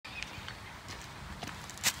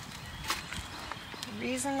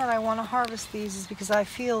reason that I want to harvest these is because I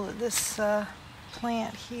feel that this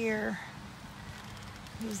plant here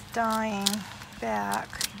is dying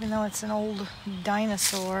back, even though it's an old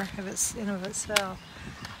dinosaur in of itself.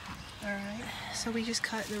 Alright, so we just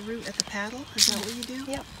cut the root at the paddle? Is that what you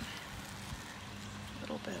do? Yep. A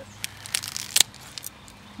little bit.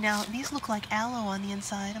 Now, these look like aloe on the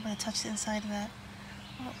inside. I'm going to touch the inside of that.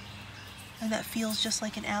 Oh. And that feels just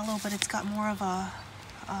like an aloe, but it's got more of a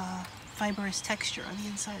fibrous texture on the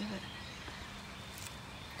inside of it.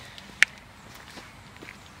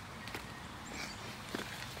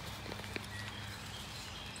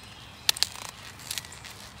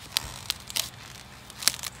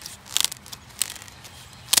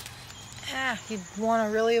 You'd want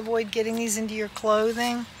to really avoid getting these into your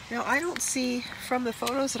clothing. Now, I don't see from the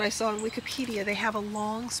photos that I saw on Wikipedia, they have a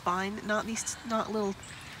long spine, not little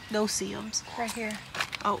no-see-ums. Right here.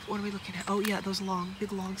 Oh, what are we looking at? Oh yeah, those long,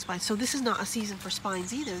 big long spines. So this is not a season for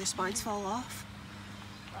spines either. The spines fall off.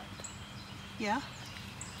 Yeah?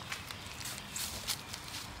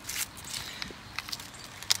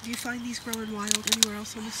 Do you find these growing wild anywhere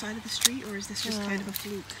else on the side of the street, or is this just kind of a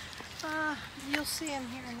fluke? You'll see them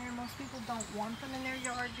here and there. Most people don't want them in their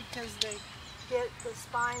yard because the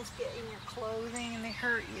spines get in your clothing and they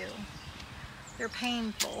hurt you. They're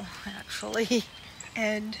painful, actually.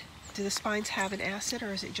 And do the spines have an acid,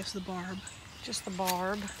 or is it just the barb? Just the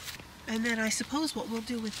barb. And then I suppose what we'll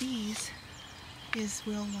do with these is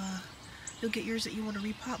you'll get yours that you want to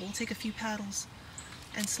repot. We'll take a few paddles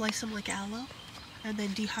and slice them like aloe, and then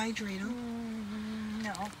dehydrate them.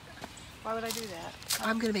 No. Why would I do that?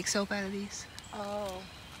 I'm going to make soap out of these. Oh.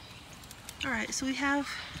 Alright, so do you have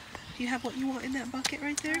what you want in that bucket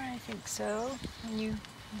right there? I think so. And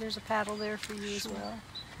there's a paddle there for you as well.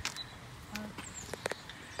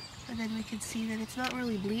 And then we can see that it's not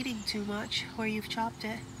really bleeding too much where you've chopped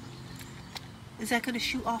it. Is that going to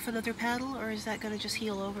shoot off another paddle, or is that going to just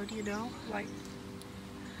heal over? Do you know? Like,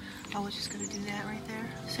 oh, it's just going to do that right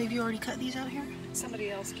there. So have you already cut these out here?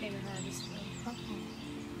 somebody else came and harvested them.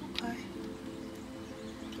 Oh, okay.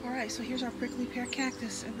 Alright, so here's our prickly pear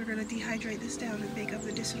cactus, and we're going to dehydrate this down and make a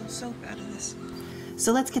medicinal soap out of this.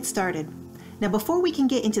 So let's get started. Now, before we can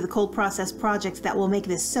get into the cold process projects that will make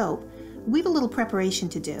this soap, we have a little preparation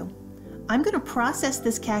to do. I'm going to process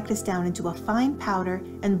this cactus down into a fine powder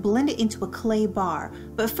and blend it into a clay bar,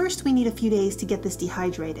 but first we need a few days to get this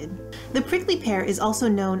dehydrated. The prickly pear is also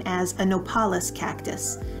known as a nopales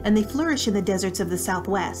cactus, and they flourish in the deserts of the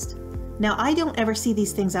Southwest. Now, I don't ever see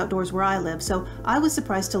these things outdoors where I live, so I was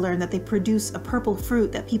surprised to learn that they produce a purple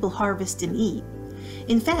fruit that people harvest and eat.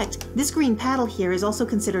 In fact, this green paddle here is also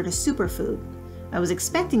considered a superfood. I was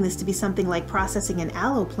expecting this to be something like processing an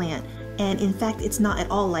aloe plant, and in fact it's not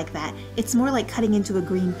at all like that. It's more like cutting into a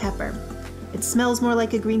green pepper. It smells more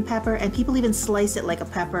like a green pepper, and people even slice it like a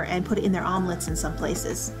pepper and put it in their omelets in some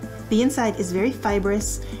places. The inside is very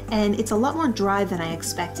fibrous, and it's a lot more dry than I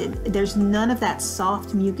expected. There's none of that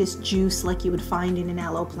soft mucus juice like you would find in an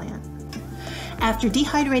aloe plant. After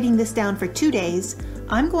dehydrating this down for 2 days,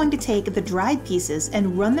 I'm going to take the dried pieces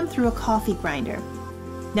and run them through a coffee grinder.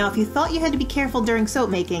 Now, if you thought you had to be careful during soap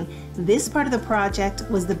making, this part of the project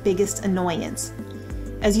was the biggest annoyance.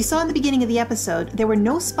 As you saw in the beginning of the episode, there were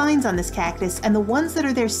no spines on this cactus, and the ones that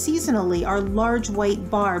are there seasonally are large white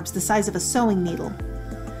barbs the size of a sewing needle.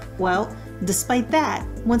 Well, despite that,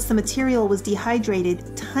 once the material was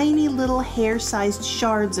dehydrated, tiny little hair-sized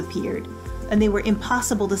shards appeared, and they were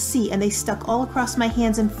impossible to see, and they stuck all across my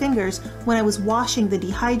hands and fingers when I was washing the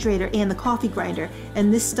dehydrator and the coffee grinder,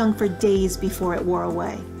 and this stung for days before it wore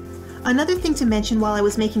away. Another thing to mention while I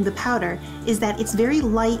was making the powder is that it's very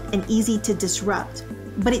light and easy to disrupt,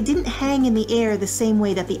 but it didn't hang in the air the same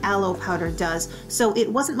way that the aloe powder does, so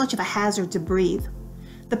it wasn't much of a hazard to breathe.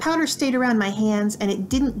 The powder stayed around my hands and it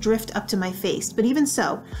didn't drift up to my face, but even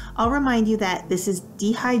so, I'll remind you that this is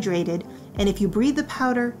dehydrated, and if you breathe the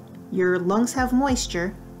powder, your lungs have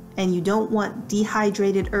moisture, and you don't want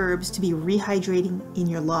dehydrated herbs to be rehydrating in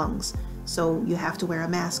your lungs. So you have to wear a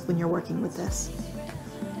mask when you're working with this.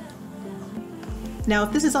 Now,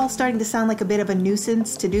 if this is all starting to sound like a bit of a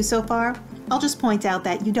nuisance to do so far, I'll just point out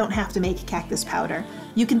that you don't have to make cactus powder.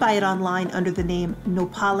 You can buy it online under the name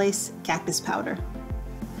Nopales Cactus Powder.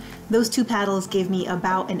 Those 2 paddles gave me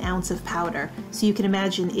about 1 ounce of powder, so you can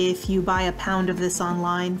imagine if you buy a pound of this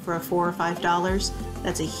online for $4 or $5,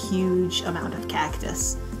 that's a huge amount of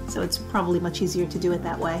cactus. So it's probably much easier to do it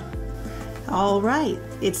that way. All right,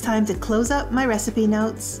 it's time to close up my recipe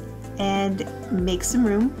notes and make some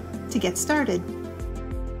room to get started.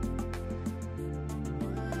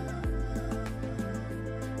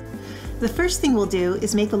 The first thing we'll do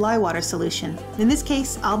is make the lye water solution. In this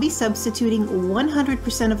case, I'll be substituting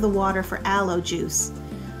 100% of the water for aloe juice.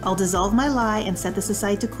 I'll dissolve my lye and set this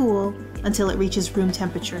aside to cool until it reaches room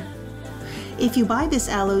temperature. If you buy this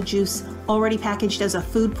aloe juice already packaged as a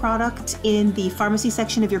food product in the pharmacy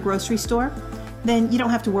section of your grocery store, then you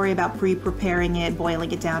don't have to worry about pre-preparing it,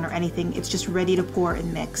 boiling it down, or anything. It's just ready to pour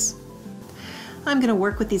and mix. I'm going to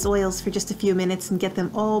work with these oils for just a few minutes and get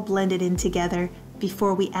them all blended in together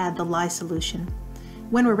before we add the lye solution.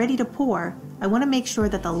 When we're ready to pour, I want to make sure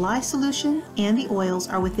that the lye solution and the oils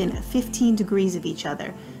are within 15 degrees of each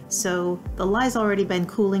other. So the lye's already been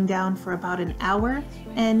cooling down for about an hour,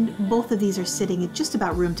 and both of these are sitting at just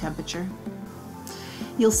about room temperature.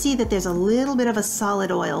 You'll see that there's a little bit of a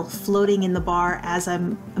solid oil floating in the bar as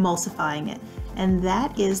I'm emulsifying it, and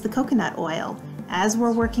that is the coconut oil. As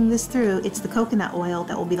we're working this through, it's the coconut oil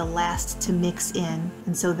that will be the last to mix in,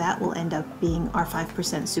 and so that will end up being our 5%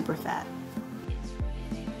 superfat.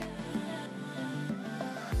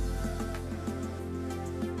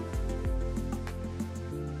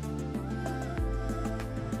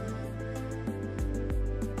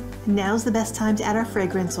 Now's the best time to add our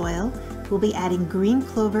fragrance oil. We'll be adding green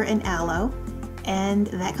clover and aloe, and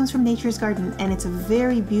that comes from Nature's Garden, and it's a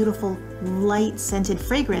very beautiful light scented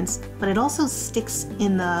fragrance, but it also sticks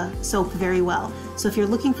in the soap very well. So if you're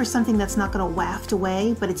looking for something that's not going to waft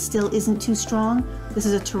away but it still isn't too strong, this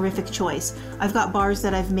is a terrific choice. I've got bars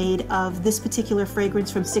that I've made of this particular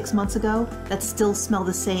fragrance from 6 months ago that still smell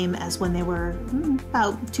the same as when they were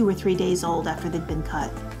about 2 or 3 days old after they'd been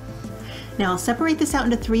cut. Now I'll separate this out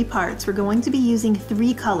into 3 parts. We're going to be using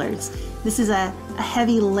 3 colors. This is a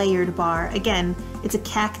heavy layered bar. Again, it's a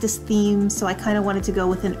cactus theme, so I kind of wanted to go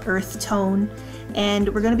with an earth tone. And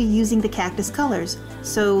we're going to be using the cactus colors.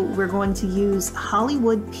 So we're going to use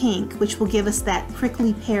Hollywood Pink, which will give us that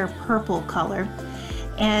prickly pear purple color.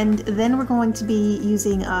 And then we're going to be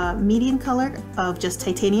using a medium color of just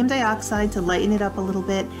titanium dioxide to lighten it up a little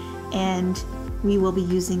bit. And we will be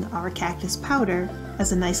using our cactus powder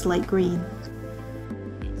as a nice light green.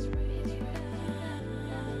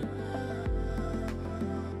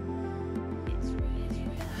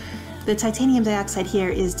 The titanium dioxide here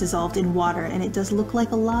is dissolved in water, and it does look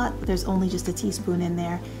like a lot, but there's only just a teaspoon in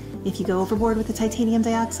there. If you go overboard with the titanium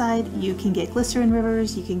dioxide, you can get glycerin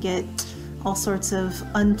rivers, you can get all sorts of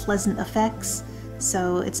unpleasant effects,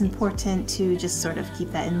 so it's important to just sort of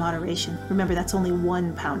keep that in moderation. Remember, that's only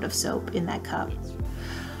 1 pound of soap in that cup.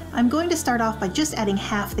 I'm going to start off by just adding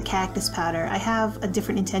half the cactus powder. I have a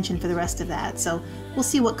different intention for the rest of that, so we'll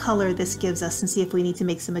see what color this gives us and see if we need to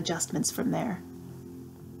make some adjustments from there.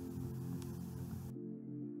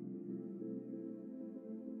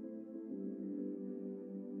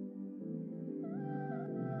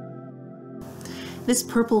 This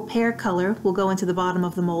purple pear color will go into the bottom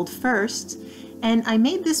of the mold first, and I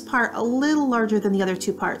made this part a little larger than the other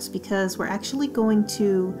 2 parts because we're actually going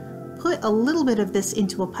to put a little bit of this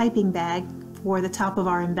into a piping bag for the top of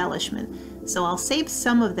our embellishment. So I'll save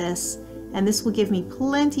some of this, and this will give me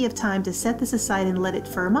plenty of time to set this aside and let it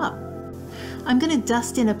firm up. I'm going to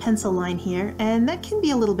dust in a pencil line here, and that can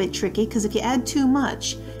be a little bit tricky because if you add too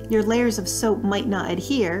much, your layers of soap might not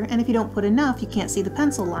adhere, and if you don't put enough, you can't see the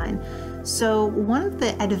pencil line. So one of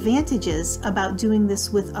the advantages about doing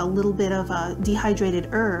this with a little bit of a dehydrated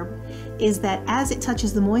herb is that as it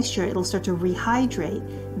touches the moisture, it'll start to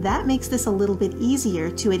rehydrate. That makes this a little bit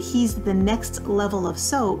easier to adhese the next level of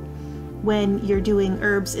soap when you're doing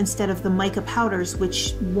herbs instead of the mica powders,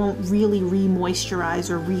 which won't really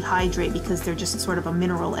re-moisturize or rehydrate because they're just sort of a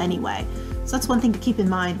mineral anyway. So that's one thing to keep in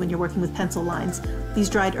mind when you're working with pencil lines. These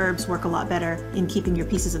dried herbs work a lot better in keeping your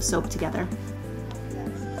pieces of soap together.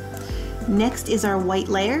 Next is our white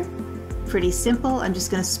layer. Pretty simple. I'm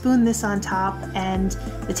just going to spoon this on top, and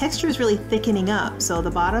the texture is really thickening up, so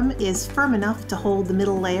the bottom is firm enough to hold the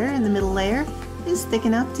middle layer, and the middle layer is thick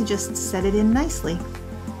enough to just set it in nicely.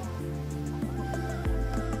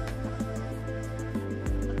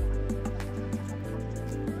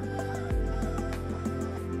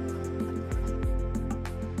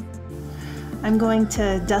 I'm going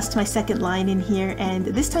to dust my second line in here, and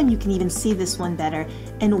this time you can even see this one better.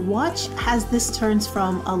 And watch as this turns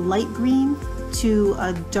from a light green to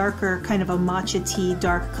a darker, kind of a matcha tea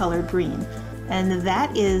dark colored green. And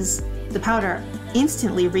that is the powder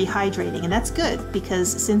instantly rehydrating, and that's good because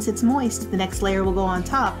since it's moist, the next layer will go on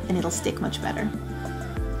top and it'll stick much better.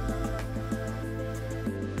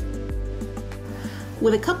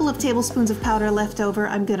 With a couple of tablespoons of powder left over,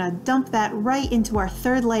 I'm gonna dump that right into our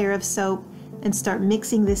third layer of soap and start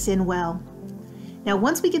mixing this in well. Now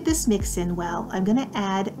once we get this mixed in well, I'm going to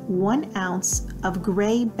add 1 ounce of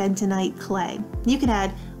gray bentonite clay. You can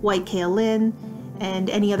add white kaolin and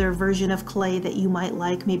any other version of clay that you might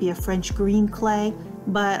like, maybe a French green clay,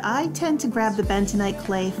 but I tend to grab the bentonite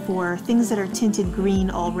clay for things that are tinted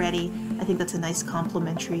green already. I think that's a nice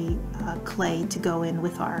complementary clay to go in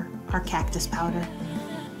with our cactus powder.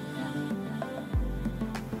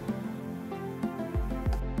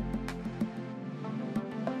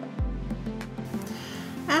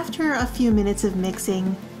 After a few minutes of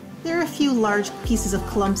mixing, there are a few large pieces of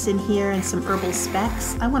clumps in here and some herbal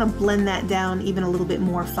specks. I want to blend that down even a little bit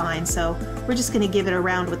more fine, so we're just going to give it a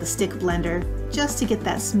round with a stick blender just to get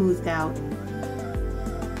that smoothed out.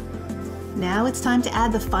 Now it's time to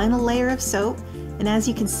add the final layer of soap, and as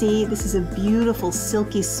you can see, this is a beautiful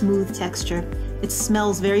silky smooth texture. It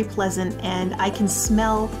smells very pleasant, and I can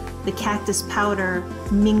smell the cactus powder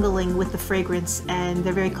mingling with the fragrance, and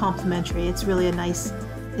they're very complementary. It's really a nice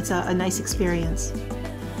experience.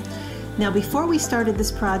 Now before we started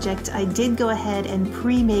this project, I did go ahead and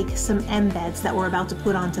pre-make some embeds that we're about to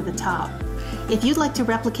put onto the top. If you'd like to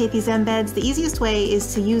replicate these embeds, the easiest way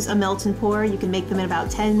is to use a melt and pour. You can make them in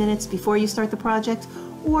about 10 minutes before you start the project,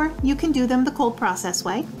 or you can do them the cold process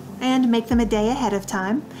way and make them a day ahead of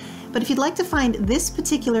time. But if you'd like to find this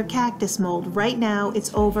particular cactus mold, right now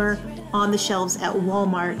it's over on the shelves at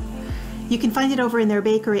Walmart. You can find it over in their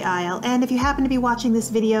bakery aisle, and if you happen to be watching this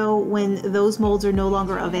video when those molds are no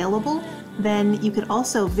longer available, then you could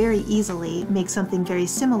also very easily make something very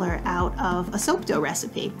similar out of a soap dough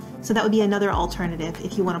recipe. So that would be another alternative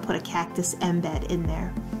if you want to put a cactus embed in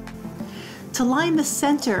there. To line the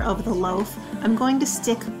center of the loaf, I'm going to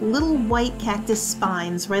stick little white cactus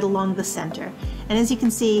spines right along the center. And as you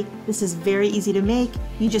can see, this is very easy to make.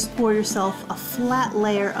 You just pour yourself a flat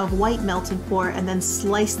layer of white melt and pour and then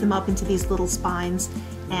slice them up into these little spines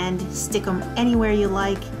and stick them anywhere you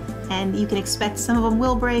like. And you can expect some of them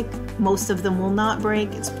will break, most of them will not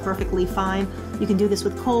break. It's perfectly fine. You can do this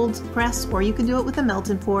with cold press or you can do it with a melt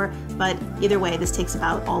and pour, but either way, this takes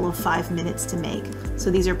about all of 5 minutes to make. So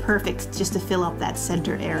these are perfect just to fill up that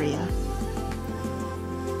center area.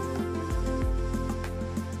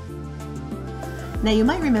 Now you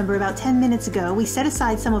might remember about 10 minutes ago, we set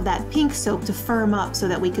aside some of that pink soap to firm up so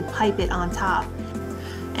that we could pipe it on top.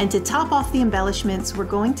 And to top off the embellishments, we're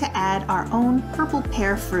going to add our own purple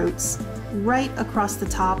pear fruits right across the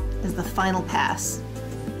top as the final pass.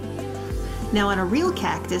 Now on a real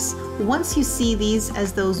cactus, once you see these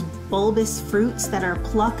as those bulbous fruits that are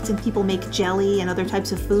plucked and people make jelly and other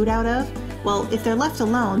types of food out of, well, if they're left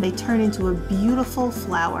alone, they turn into a beautiful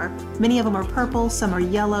flower. Many of them are purple, some are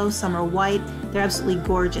yellow, some are white. They're absolutely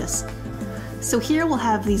gorgeous. So here we'll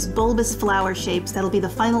have these bulbous flower shapes that'll be the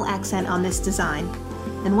final accent on this design.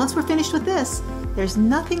 And once we're finished with this, there's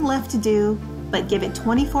nothing left to do but give it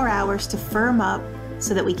 24 hours to firm up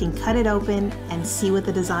so that we can cut it open and see what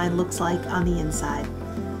the design looks like on the inside.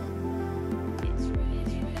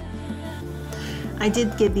 I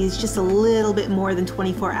did give these just a little bit more than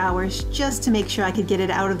 24 hours just to make sure I could get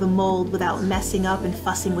it out of the mold without messing up and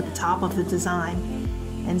fussing with the top of the design.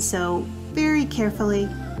 And so very carefully,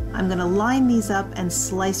 I'm going to line these up and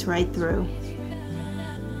slice right through.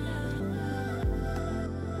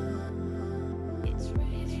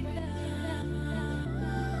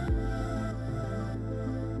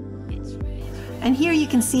 And here you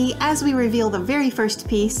can see, as we reveal the very first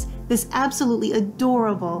piece, this absolutely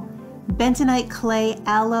adorable bentonite clay,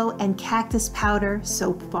 aloe, and cactus powder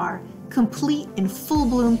soap bar, complete in full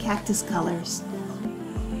bloom cactus colors.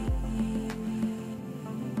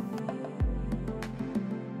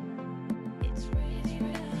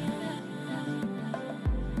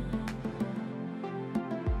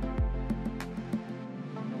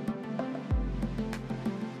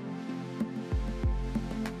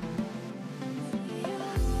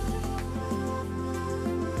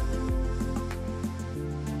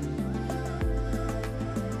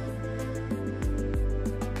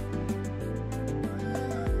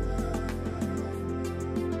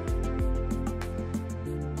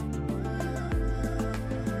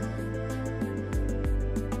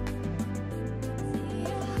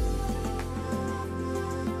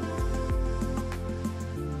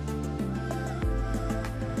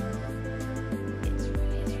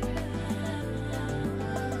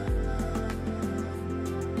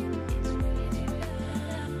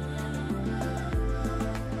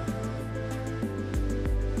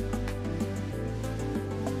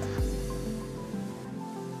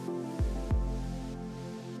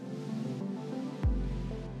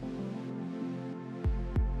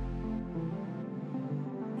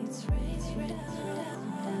 It's raining down.